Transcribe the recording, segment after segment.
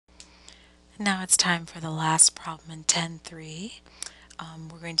Now it's time for the last problem in 10.3.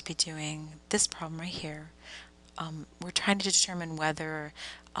 We're going to be doing this problem right here. We're trying to determine whether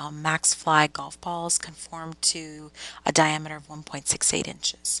max fly golf balls conform to a diameter of 1.68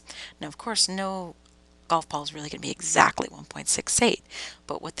 inches. Now, of course, no golf ball is really going to be exactly 1.68,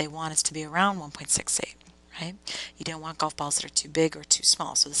 but what they want is to be around 1.68. Right? You don't want golf balls that are too big or too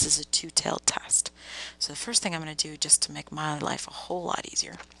small, so this is a two-tailed test. So the first thing I'm going to do, just to make my life a whole lot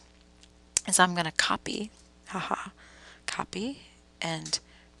easier, is I'm going to copy and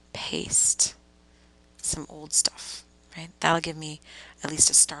paste some old stuff, right? That'll give me at least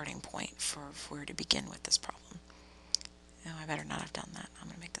a starting point for where to begin with this problem. No, I better not have done that. I'm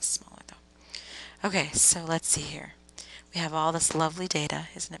going to make this smaller though. Okay, so let's see here. We have all this lovely data,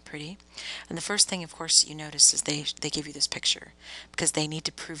 isn't it pretty? And the first thing, of course, you notice is they give you this picture because they need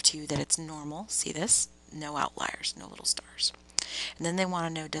to prove to you that it's normal. See this? No outliers, no little stars. And then they want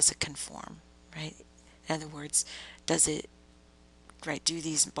to know, does it conform, right? In other words, does it, right, do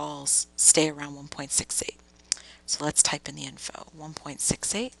these balls stay around 1.68? So let's type in the info.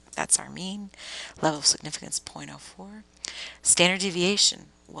 1.68, that's our mean. Level of significance, 0.04. Standard deviation,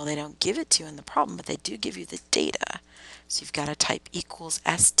 well, they don't give it to you in the problem, but they do give you the data. So you've got to type equals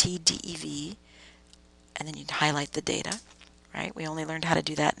STDEV, and then you'd highlight the data, right? We only learned how to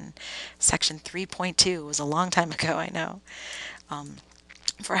do that in section 3.2. It was a long time ago, I know.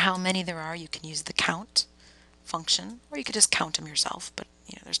 For how many there are, you can use the count function, or you could just count them yourself, but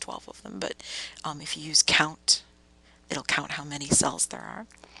you know, there's 12 of them. But if you use count, it'll count how many cells there are.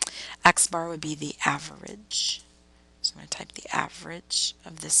 X bar would be the average. So I'm going to type the average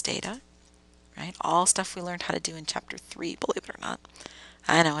of this data, right? All stuff we learned how to do in chapter 3, believe it or not.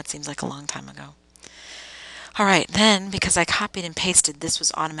 I know it seems like a long time ago. All right, then because I copied and pasted, this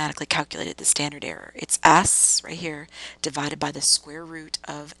was automatically calculated, the standard error. It's S right here divided by the square root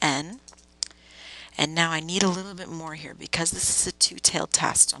of n. And now I need a little bit more here because this is a two-tailed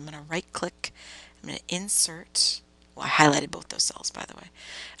test. So I'm going to right click, I'm going to insert, well, I highlighted both those cells, by the way.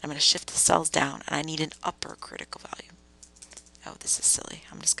 I'm going to shift the cells down and I need an upper critical value. Oh, this is silly.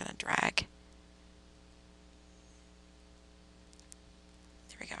 I'm just going to drag.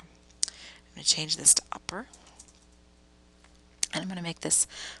 There we go. I'm going to change this to upper. And I'm going to make this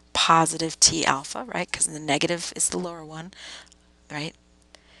positive T alpha, right? Because the negative is the lower one, right?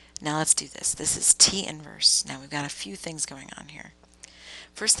 Now let's do this. This is T inverse. Now we've got a few things going on here.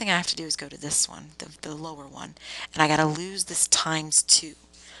 First thing I have to do is go to this one, the lower one, and I got to lose this times 2.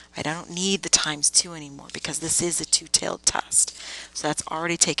 Right? I don't need the times 2 anymore because this is a two-tailed test. So that's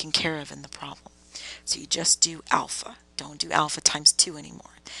already taken care of in the problem. So you just do alpha. Don't do alpha times 2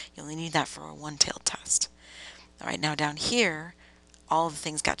 anymore. You only need that for a one-tailed test. All right, now down here, all of the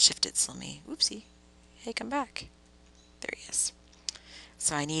things got shifted. So let me, oopsie, hey, come back. There he is.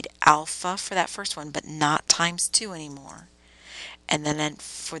 So I need alpha for that first one, but not times 2 anymore. And then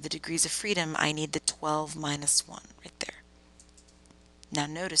for the degrees of freedom, I need the 12 minus 1 right there. Now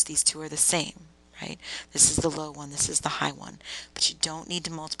notice these two are the same, right? This is the low one, this is the high one. But you don't need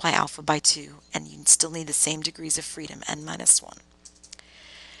to multiply alpha by 2, and you still need the same degrees of freedom, n minus 1.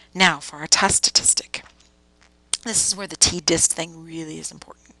 Now for our test statistic. This is where the t-dist thing really is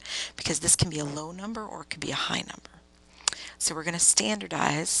important, because this can be a low number or it could be a high number. So we're going to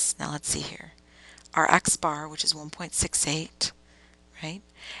standardize, now let's see here, our x bar, which is 1.68, right?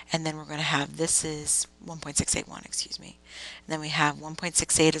 And then we're going to have, this is 1.681, excuse me. And then we have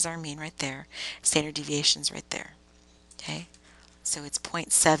 1.68 as our mean right there. Standard deviation's right there, okay? So it's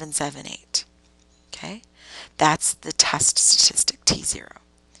 0.778, okay? That's the test statistic, T0.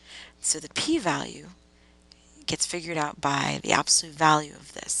 So the p-value gets figured out by the absolute value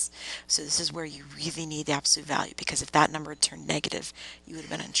of this. So this is where you really need the absolute value, because if that number had turned negative, you would have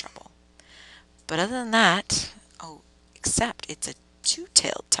been in trouble. But other than that, oh, except it's a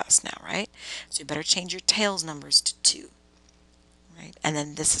two-tailed test now, right? So you better change your tails numbers to 2, right? And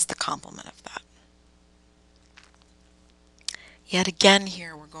then this is the complement of that. Yet again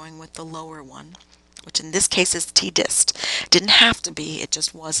here we're going with the lower one, which in this case is t-dist. Didn't have to be, it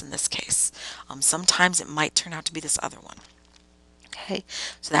just was in this case. Sometimes it might turn out to be this other one. Okay,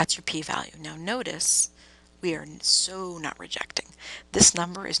 so that's your p-value. Now notice we are so not rejecting. This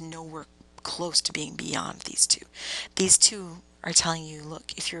number is nowhere close to being beyond these two. These two are telling you,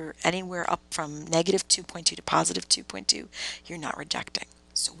 look, if you're anywhere up from negative 2.2 to positive 2.2, you're not rejecting.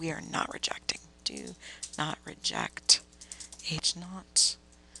 So we are not rejecting. Do not reject. H naught,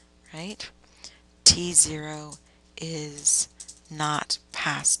 right? T0 is not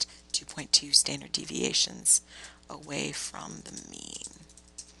past 2.2 standard deviations away from the mean.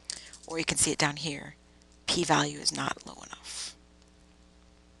 Or you can see it down here. P-value is not low enough.